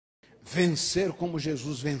vencer como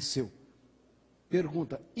Jesus venceu.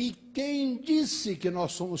 Pergunta: e quem disse que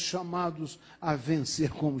nós somos chamados a vencer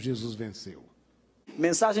como Jesus venceu?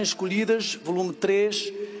 Mensagens Escolhidas, volume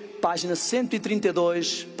 3, página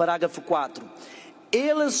 132, parágrafo 4.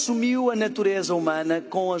 Ele assumiu a natureza humana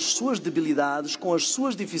com as suas debilidades, com as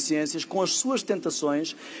suas deficiências, com as suas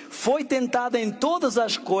tentações. Foi tentado em todas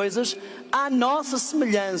as coisas à nossa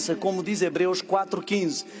semelhança, como diz Hebreus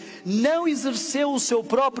 4,15. Não exerceu em seu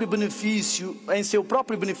próprio benefício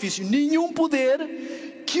nenhum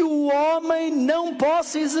poder que o homem não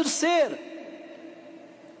possa exercer.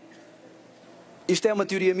 Isto é uma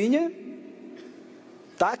teoria minha?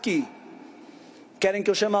 Está aqui. Querem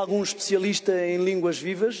que eu chame algum especialista em línguas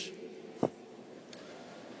vivas?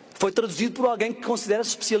 Foi traduzido por alguém que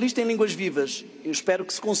considera-se especialista em línguas vivas. Eu espero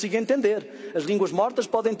que se consiga entender. As línguas mortas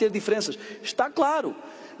podem ter diferenças. Está claro.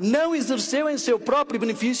 Não exerceu em seu próprio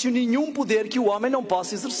benefício nenhum poder que o homem não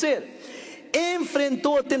possa exercer.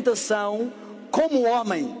 Enfrentou a tentação como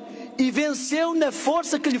homem e venceu na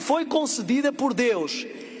força que lhe foi concedida por Deus.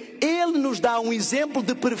 Ele nos dá um exemplo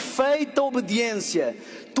de perfeita obediência.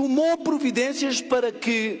 Tomou providências para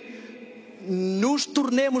que nos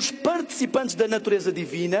tornemos participantes da natureza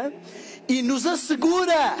divina e nos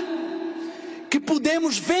assegura que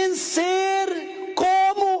podemos vencer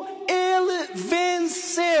como Ele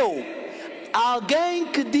venceu. Alguém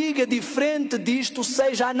que diga diferente disto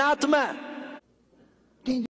seja anátema.